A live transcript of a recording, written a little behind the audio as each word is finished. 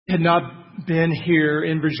had not been here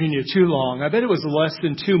in Virginia too long. I bet it was less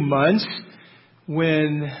than 2 months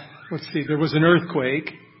when, there was an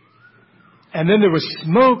earthquake. And then there was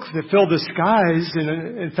smoke that filled the skies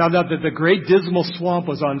and found out that the Great Dismal Swamp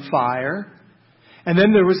was on fire. And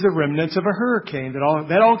then there was the remnants of a hurricane. That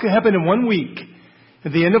all happened in 1 week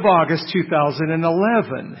at the end of August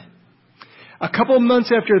 2011. A couple of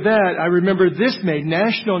months after that, I remember this made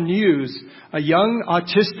national news. A young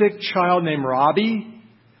autistic child named Robbie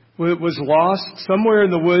was lost somewhere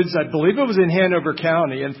in the woods. I believe it was in Hanover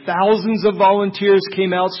County, and thousands of volunteers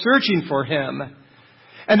came out searching for him.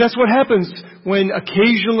 And that's what happens when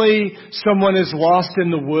occasionally someone is lost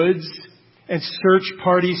in the woods and search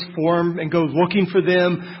parties form and go looking for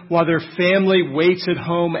them while their family waits at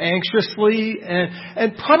home anxiously.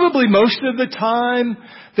 And probably most of the time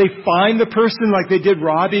they find the person like they did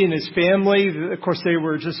Robbie and his family. Of course, they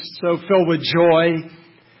were just so filled with joy.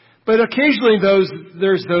 But occasionally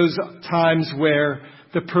there's those times where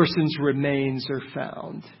the person's remains are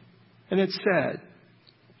found. And it's sad.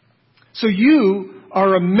 So you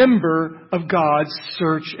are a member of God's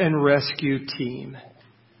search and rescue team.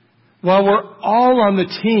 While we're all on the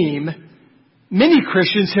team, many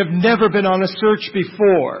Christians have never been on a search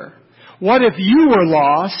before. What if you were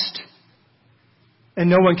lost and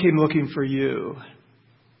no one came looking for you?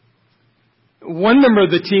 One member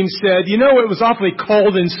of the team said, it was awfully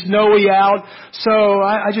cold and snowy out, so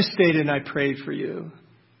I just stayed and I prayed for you.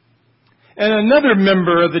 And another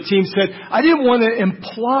member of the team said, I didn't want to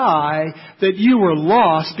imply that you were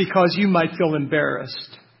lost because you might feel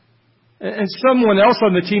embarrassed. And someone else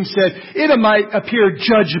on the team said, it might appear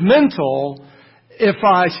judgmental if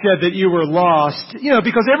I said that you were lost,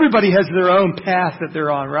 because everybody has their own path that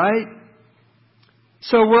they're on, right?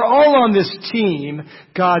 So we're all on this team,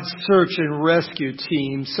 God's search and rescue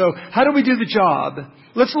team. So how do we do the job?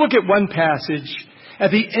 Let's look at one passage. At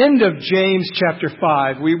the end of James chapter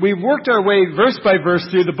 5, we've worked our way verse by verse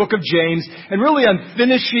through the book of James, and really I'm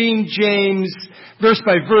finishing James verse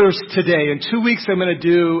by verse today. In 2 weeks I'm going to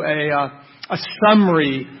do a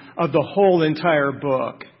summary of the whole entire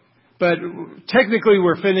book. But technically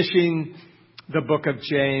we're finishing the book of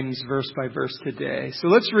James verse by verse today. So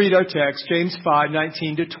let's read our text, James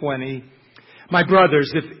 5:19-20. My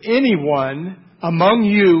brothers, if anyone among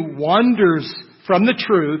you wanders from the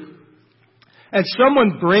truth, and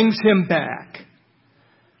someone brings him back,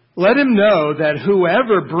 let him know that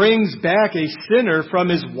whoever brings back a sinner from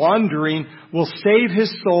his wandering will save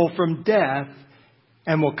his soul from death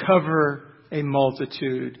and will cover a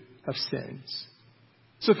multitude of sins.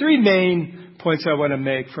 So 3 main points I want to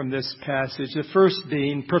make from this passage. The first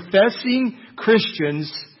being, professing Christians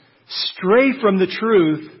stray from the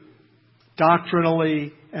truth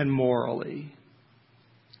doctrinally and morally.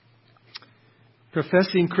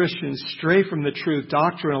 Professing Christians stray from the truth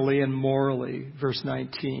doctrinally and morally. Verse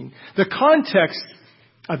 19. The context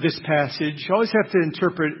of this passage, you always have to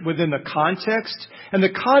interpret within the context. And the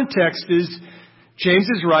context is James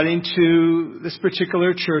is writing to this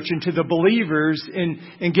particular church and to the believers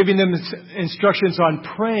and giving them instructions on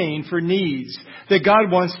praying for needs. That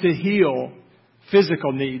God wants to heal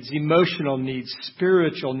physical needs, emotional needs,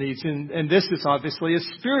 spiritual needs. And this is obviously a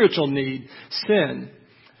spiritual need, sin.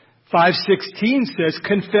 5:16 says,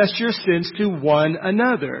 confess your sins to one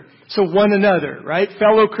another. So one another, right?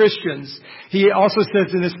 Fellow Christians. He also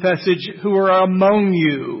says in this passage, who are among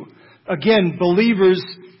you. Again, believers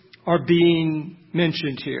are being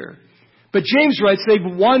mentioned here. But James writes they've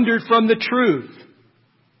wandered from the truth.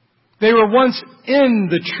 They were once in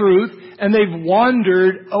the truth and they've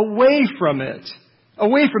wandered away from it.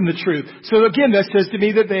 Away from the truth. So again, that says to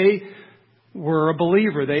me that they were a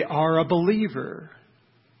believer. They are a believer.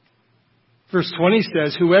 Verse 20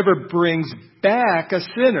 says, whoever brings back a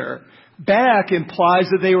sinner. Back implies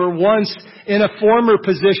that they were once in a former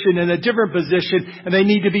position, in a different position, and they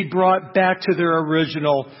need to be brought back to their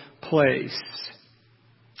original place.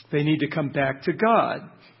 They need to come back to God.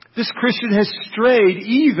 This Christian has strayed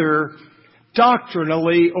either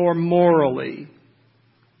doctrinally or morally.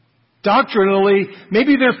 Doctrinally,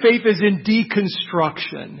 maybe their faith is in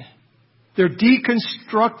deconstruction. They're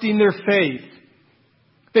deconstructing their faith.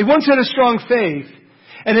 They once had a strong faith,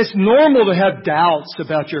 and it's normal to have doubts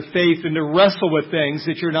about your faith and to wrestle with things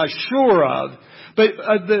that you're not sure of. But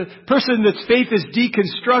the person that's faith is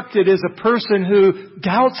deconstructed is a person who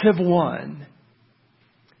doubts have won.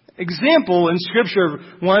 Example in Scripture,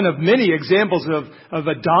 one of many examples of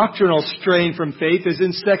a doctrinal strain from faith is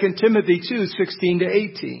in 2 Timothy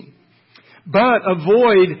 2:16-18. But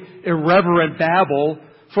avoid irreverent babble,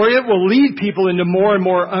 for it will lead people into more and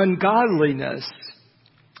more ungodliness.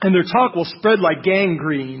 and their talk will spread like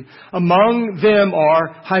gangrene. Among them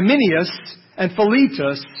are Hymenaeus and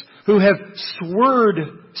Philetus, who have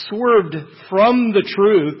swerved from the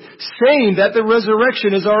truth, saying that the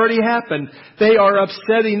resurrection has already happened. They are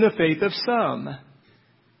upsetting the faith of some.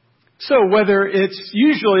 So whether it's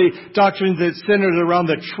usually doctrine that's centered around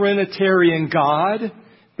the Trinitarian God,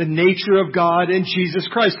 the nature of God, and Jesus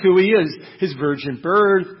Christ, who He is, His virgin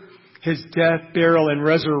birth, His death, burial, and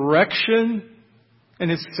resurrection, and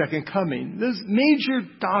His second coming. Those major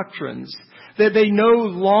doctrines that they no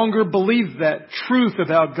longer believe that truth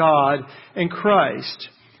about God and Christ.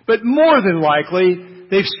 But more than likely,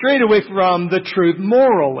 they've strayed away from the truth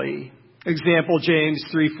morally. Example, James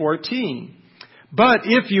 3:14. But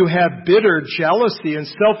if you have bitter jealousy and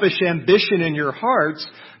selfish ambition in your hearts,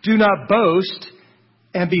 do not boast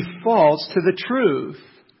and be false to the truth.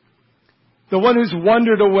 The one who's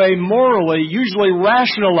wandered away morally usually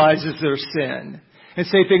rationalizes their sin and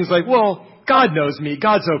say things like, well, God knows me.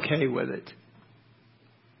 God's okay with it.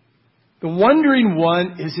 The wandering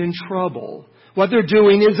one is in trouble. What they're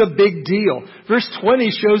doing is a big deal. Verse 20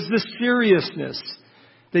 shows the seriousness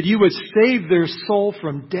that you would save their soul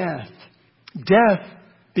from death. Death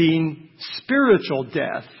being spiritual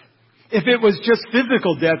death. If it was just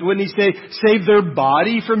physical death, wouldn't He say save their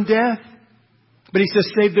body from death? But He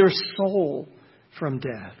says save their soul from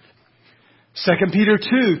death. 2 Peter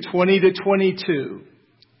 2:20-22.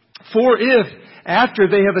 For if, after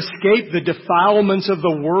they have escaped the defilements of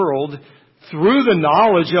the world, through the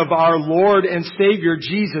knowledge of our Lord and Savior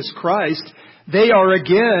Jesus Christ, they are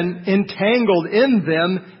again entangled in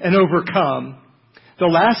them and overcome, the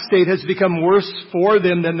last state has become worse for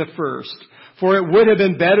them than the first. For it would have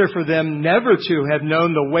been better for them never to have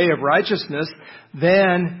known the way of righteousness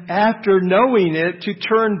than, after knowing it, to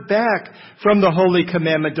turn back from the holy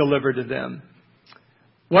commandment delivered to them.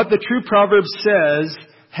 What the true proverb says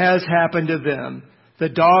has happened to them. The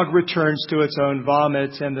dog returns to its own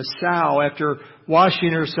vomit, and the sow, after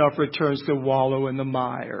washing herself, returns to wallow in the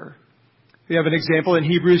mire. We have an example in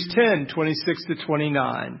Hebrews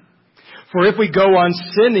 10:26-29. For if we go on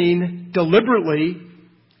sinning deliberately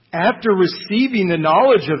after receiving the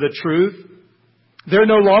knowledge of the truth, there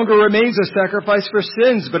no longer remains a sacrifice for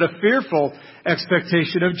sins, but a fearful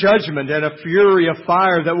expectation of judgment and a fury of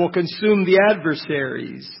fire that will consume the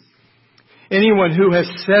adversaries. Anyone who has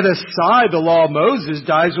set aside the law of Moses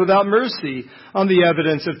dies without mercy on the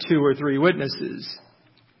evidence of 2 or 3 witnesses.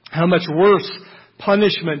 How much worse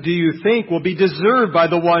punishment do you think will be deserved by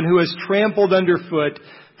the one who has trampled underfoot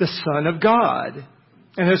the Son of God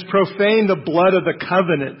and has profaned the blood of the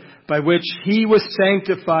covenant by which He was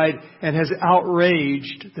sanctified and has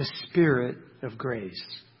outraged the Spirit of grace?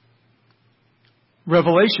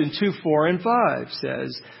 Revelation 2:4-5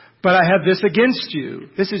 says, but I have this against you.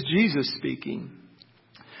 This is Jesus speaking.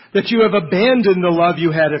 That you have abandoned the love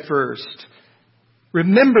you had at first.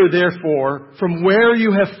 Remember, therefore, from where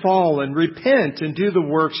you have fallen, repent and do the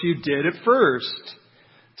works you did at first.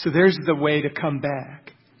 So there's the way to come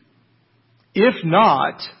back. If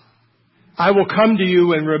not, I will come to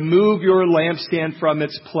you and remove your lampstand from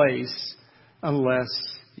its place unless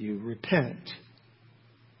you repent.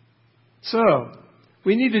 So,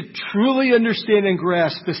 we need to truly understand and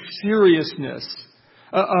grasp the seriousness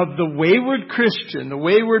of the wayward Christian, the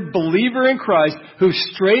wayward believer in Christ who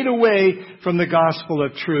strayed away from the gospel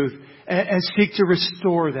of truth and seek to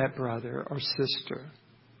restore that brother or sister.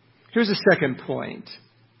 Here's a second point.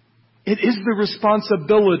 It is the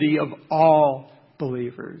responsibility of all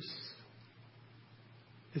believers.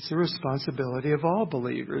 It's the responsibility of all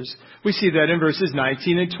believers. We see that in verses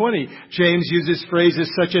 19 and 20. James uses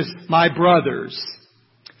phrases such as, my brothers.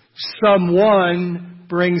 Someone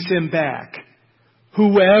brings him back.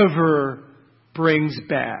 Whoever brings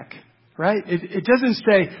back. Right? It doesn't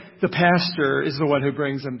say the pastor is the one who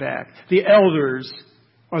brings them back. The elders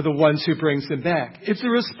are the ones who brings them back. It's the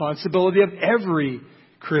responsibility of every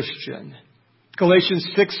Christian. Galatians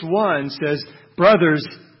 6:1 says, brothers,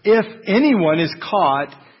 if anyone is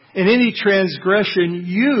caught in any transgression,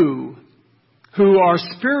 you who are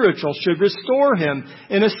spiritual should restore him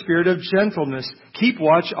in a spirit of gentleness. Keep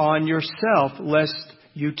watch on yourself, lest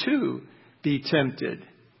you too be tempted.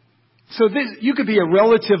 So you could be a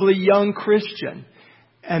relatively young Christian,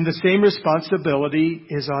 and the same responsibility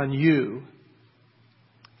is on you.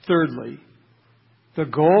 Thirdly, the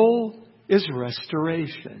goal is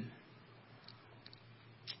restoration.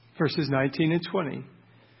 Verses 19 and 20.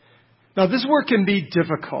 Now, this work can be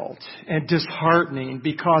difficult and disheartening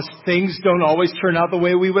because things don't always turn out the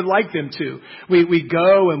way we would like them to. We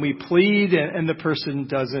go and we plead and the person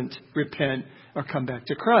doesn't repent or come back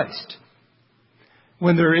to Christ.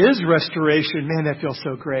 When there is restoration, man, that feels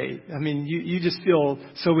so great. I mean, you just feel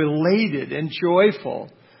so elated and joyful.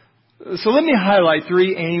 So let me highlight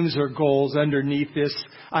 3 aims or goals underneath this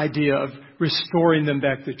idea of restoring them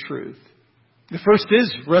back to truth. The first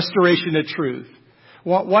is restoration of truth.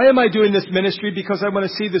 Why am I doing this ministry? Because I want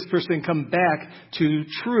to see this person come back to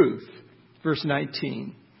truth. Verse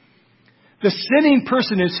 19. The sinning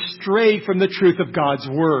person is strayed from the truth of God's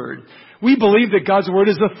Word. We believe that God's Word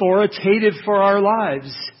is authoritative for our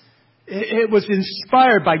lives. It was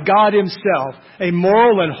inspired by God Himself, a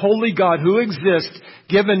moral and holy God who exists,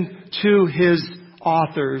 given to His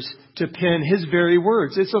authors to pen His very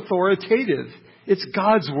words. It's authoritative. It's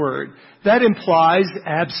God's Word. That implies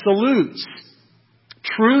absolutes.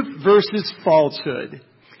 Truth versus falsehood.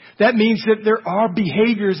 That means that there are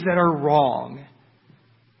behaviors that are wrong,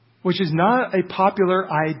 which is not a popular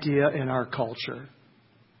idea in our culture.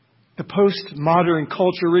 The postmodern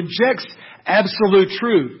culture rejects absolute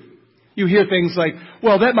truth. You hear things like,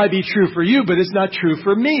 well, that might be true for you, but it's not true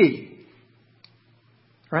for me.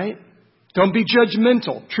 Right? Don't be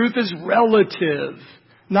judgmental. Truth is relative,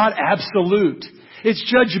 not absolute.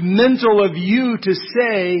 It's judgmental of you to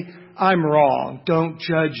say, I'm wrong. Don't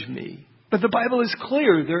judge me. But the Bible is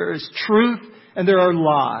clear. There is truth and there are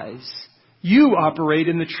lies. You operate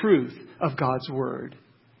in the truth of God's Word.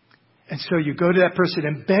 And so you go to that person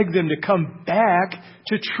and beg them to come back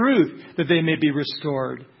to truth that they may be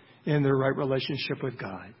restored in their right relationship with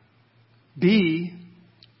God. B,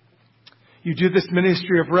 you do this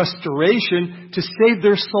ministry of restoration to save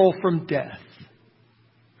their soul from death.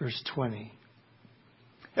 Verse 20.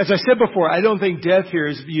 As I said before, I don't think death here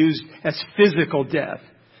is used as physical death.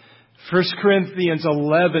 1 Corinthians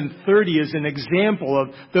 11:30 is an example of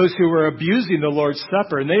those who are abusing the Lord's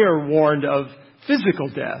Supper, and they are warned of physical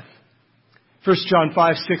death. 1 John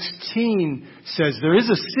 5:16 says there is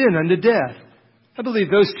a sin unto death. I believe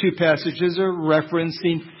those 2 passages are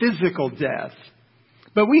referencing physical death.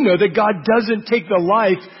 But we know that God doesn't take the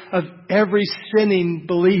life of every sinning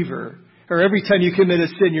believer, or every time you commit a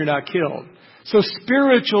sin, you're not killed. So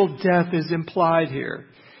spiritual death is implied here.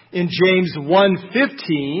 In James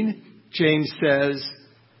 1:15, James says,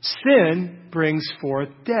 sin brings forth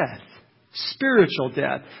death. Spiritual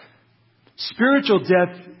death. Spiritual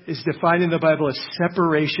death is defined in the Bible as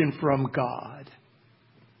separation from God.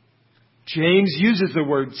 James uses the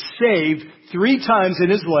word saved 3 times in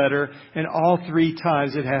his letter, and all 3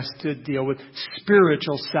 times it has to deal with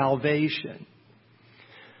spiritual salvation.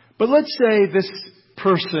 But let's say this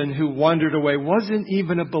person who wandered away wasn't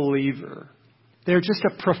even a believer. They're just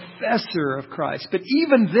a professor of Christ. But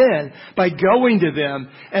even then, by going to them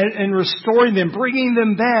and restoring them, bringing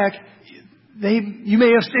them back, you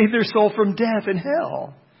may have saved their soul from death and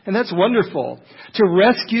hell. And that's wonderful. To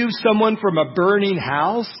rescue someone from a burning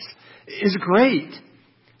house is great.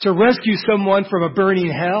 To rescue someone from a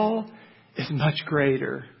burning hell is much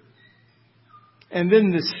greater. And then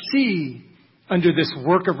the C under this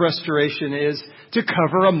work of restoration is to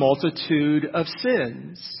cover a multitude of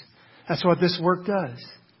sins. That's what this work does.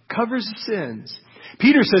 Covers sins.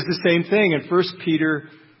 Peter says the same thing in 1 Peter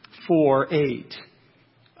 4:8.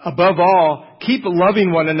 Above all, keep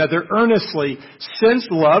loving one another earnestly, since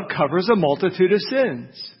love covers a multitude of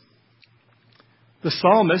sins. The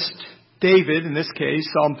psalmist, David, in this case,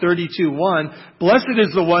 Psalm 32:1, blessed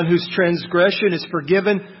is the one whose transgression is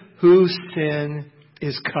forgiven, whose sin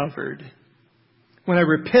is covered. When I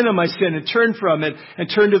repent of my sin and turn from it and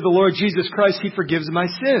turn to the Lord Jesus Christ, He forgives my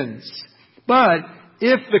sins. But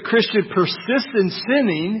if the Christian persists in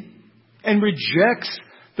sinning and rejects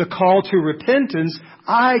the call to repentance,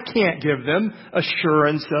 I can't give them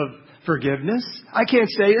assurance of forgiveness. I can't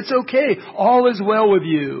say, it's okay, all is well with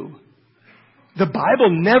you. The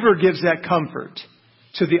Bible never gives that comfort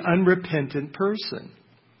to the unrepentant person.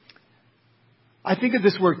 I think of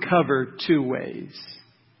this word cover 2 ways.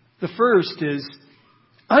 The first is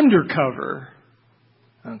undercover.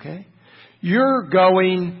 Okay? You're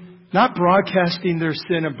going, not broadcasting their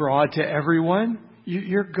sin abroad to everyone.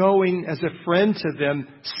 You're going as a friend to them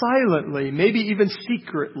silently, maybe even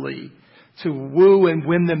secretly, to woo and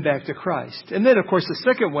win them back to Christ. And then, of course, the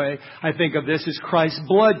second way I think of this is Christ's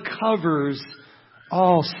blood covers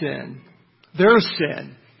all sin. Their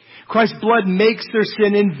sin. Christ's blood makes their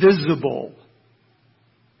sin invisible.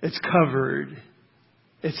 It's covered.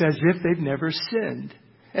 It's as if they've never sinned.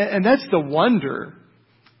 And that's the wonder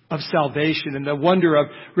of salvation and the wonder of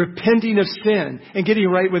repenting of sin and getting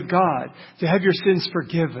right with God. To have your sins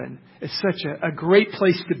forgiven is such a great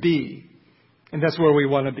place to be. And that's where we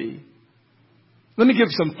want to be. Let me give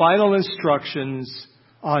some final instructions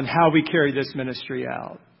on how we carry this ministry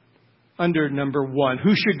out. Under number 1,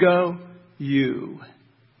 who should go? you.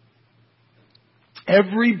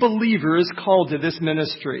 Every believer is called to this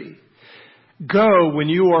ministry. Go when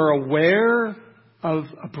you are aware of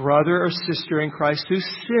a brother or sister in Christ who's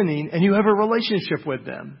sinning and you have a relationship with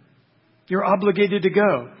them. You're obligated to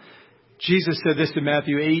go. Jesus said this in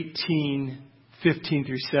Matthew 18:15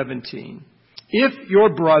 through 17. If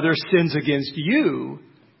your brother sins against you,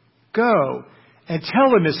 go and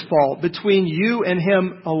tell him his fault between you and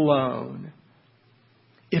him alone.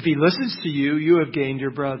 If he listens to you, you have gained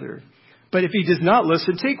your brother. But if he does not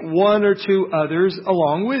listen, take one or two others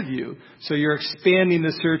along with you. So you're expanding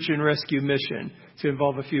the search and rescue mission to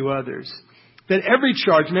involve a few others. That every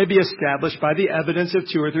charge may be established by the evidence of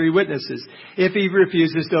 2 or 3 witnesses. If he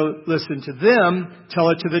refuses to listen to them, tell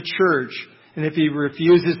it to the church. And if he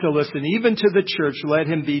refuses to listen even to the church, let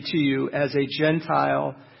him be to you as a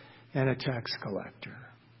Gentile and a tax collector.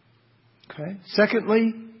 Okay?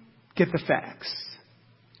 Secondly, get the facts.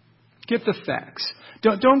 Get the facts.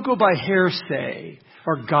 Don't go by hearsay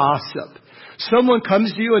or gossip. Someone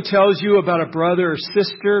comes to you and tells you about a brother or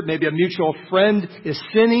sister, maybe a mutual friend is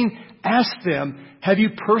sinning. Ask them, have you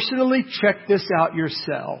personally checked this out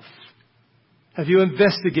yourself? Have you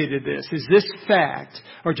investigated this? Is this fact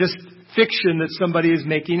or just fiction that somebody is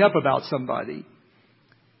making up about somebody?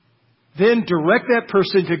 Then direct that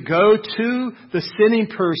person to go to the sinning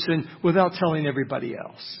person without telling everybody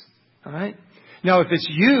else. All right? Now, if it's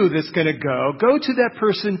you that's going to go to that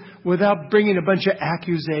person without bringing a bunch of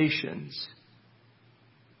accusations.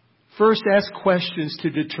 First, ask questions to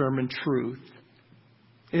determine truth.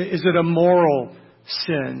 Is it a moral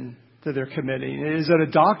sin that they're committing? Is it a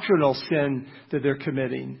doctrinal sin that they're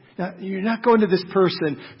committing? Now, you're not going to this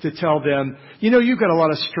person to tell them, you've got a lot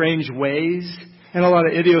of strange ways and a lot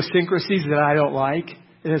of idiosyncrasies that I don't like.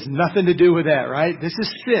 It has nothing to do with that, right? This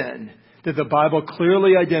is sin that the Bible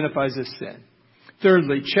clearly identifies as sin.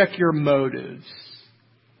 Thirdly, check your motives.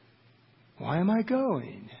 Why am I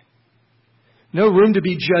going? No room to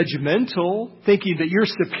be judgmental, thinking that you're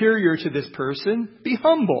superior to this person. Be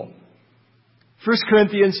humble. 1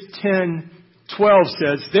 Corinthians 10:12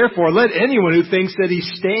 says, therefore, let anyone who thinks that he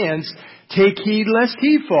stands take heed lest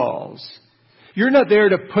he falls. You're not there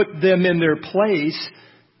to put them in their place.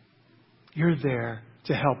 You're there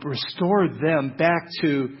to help restore them back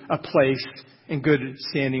to a place in good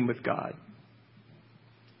standing with God.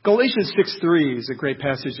 Galatians 6:3 is a great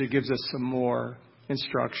passage that gives us some more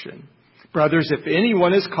instruction. Brothers, if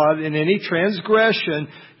anyone is caught in any transgression,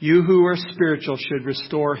 you who are spiritual should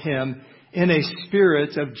restore him in a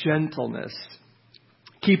spirit of gentleness.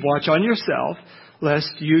 Keep watch on yourself, lest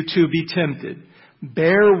you too be tempted.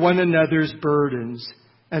 Bear one another's burdens,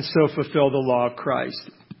 and so fulfill the law of Christ.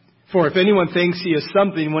 For if anyone thinks he is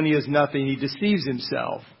something when he is nothing, he deceives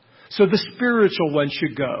himself. So the spiritual one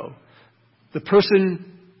should go. The person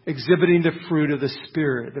exhibiting the fruit of the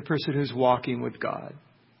Spirit, the person who's walking with God.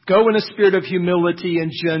 Go in a spirit of humility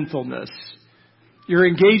and gentleness. You're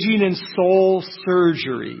engaging in soul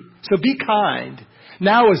surgery. So be kind.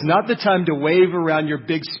 Now is not the time to wave around your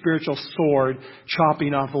big spiritual sword,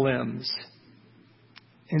 chopping off limbs.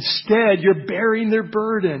 Instead, you're bearing their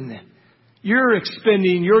burden. You're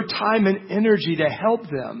expending your time and energy to help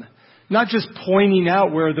them. Not just pointing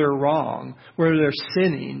out where they're wrong, where they're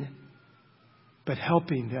sinning, but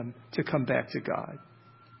helping them to come back to God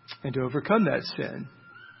and to overcome that sin.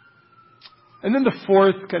 And then the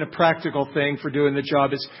fourth kind of practical thing for doing the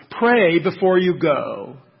job is pray before you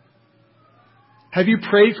go. Have you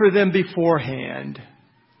prayed for them beforehand?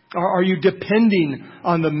 Or are you depending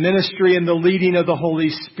on the ministry and the leading of the Holy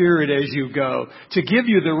Spirit as you go to give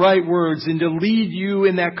you the right words and to lead you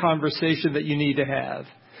in that conversation that you need to have?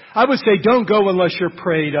 I would say don't go unless you're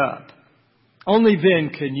prayed up. Only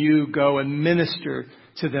then can you go and minister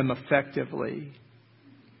to them effectively.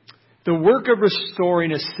 The work of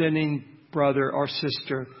restoring a sinning brother or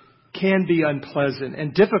sister can be unpleasant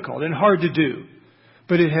and difficult and hard to do,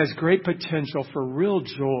 but it has great potential for real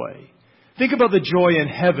joy. Think about the joy in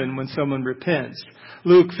heaven when someone repents.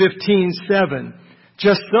 Luke 15:7.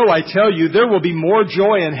 Just so I tell you, there will be more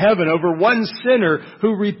joy in heaven over one sinner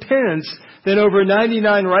who repents than over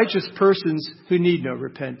 99 righteous persons who need no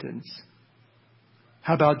repentance.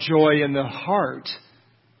 How about joy in the heart?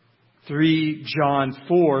 3 John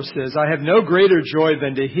 4 says, I have no greater joy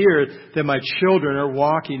than to hear that my children are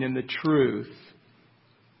walking in the truth.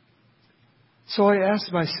 So I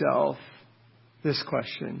asked myself this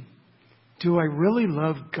question. Do I really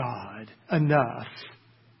love God enough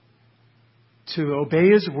to obey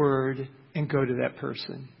His word and go to that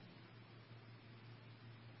person?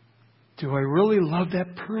 Do I really love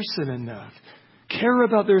that person enough, care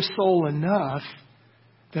about their soul enough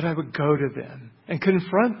that I would go to them and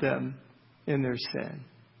confront them in their sin?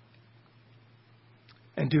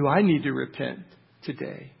 And do I need to repent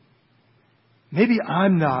today? Maybe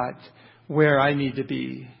I'm not where I need to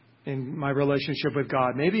be in my relationship with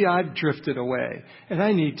God. Maybe I've drifted away and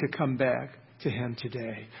I need to come back to Him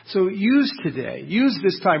today. So use today, use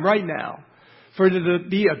this time right now for it to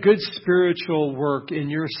be a good spiritual work in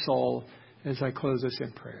your soul as I close this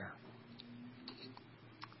in prayer.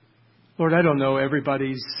 Lord, I don't know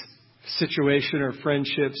everybody's situation or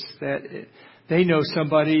friendships that they know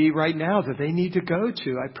somebody right now that they need to go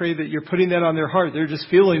to. I pray that you're putting that on their heart. They're just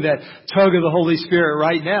feeling that tug of the Holy Spirit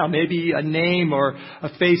right now. Maybe a name or a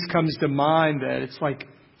face comes to mind that it's like,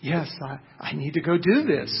 yes, I need to go do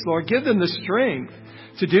this. Lord, give them the strength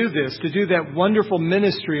to do this, to do that wonderful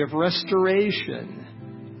ministry of restoration.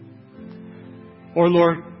 Or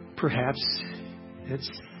Lord, perhaps it's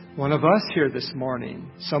one of us here this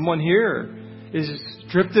morning. Someone here is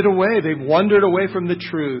drifted away. They've wandered away from the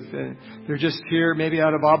truth. And they're just here maybe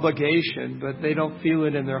out of obligation, but they don't feel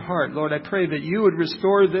it in their heart. Lord, I pray that you would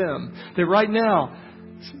restore them. That right now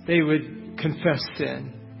they would confess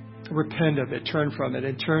sin, repent of it, turn from it,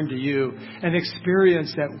 and turn to you. And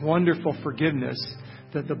experience that wonderful forgiveness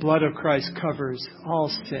that the blood of Christ covers all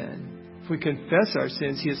sin. If we confess our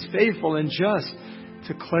sins, He is faithful and just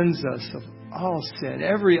to cleanse us of all sin,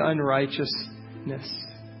 every unrighteousness.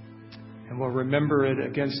 And we'll remember it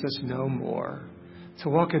against us no more. To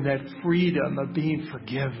walk in that freedom of being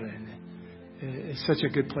forgiven is such a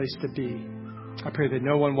good place to be. I pray that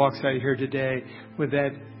no one walks out of here today with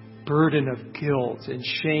that burden of guilt and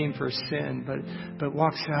shame for sin, but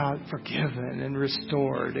walks out forgiven and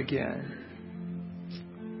restored again.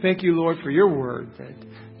 Thank you, Lord, for your word that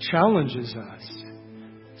challenges us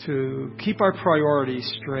to keep our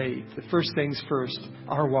priorities straight. The first things first,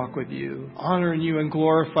 our walk with you, honoring you and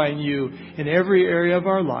glorifying you in every area of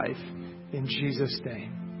our life. In Jesus'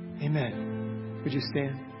 name, amen. Would you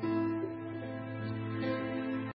stand?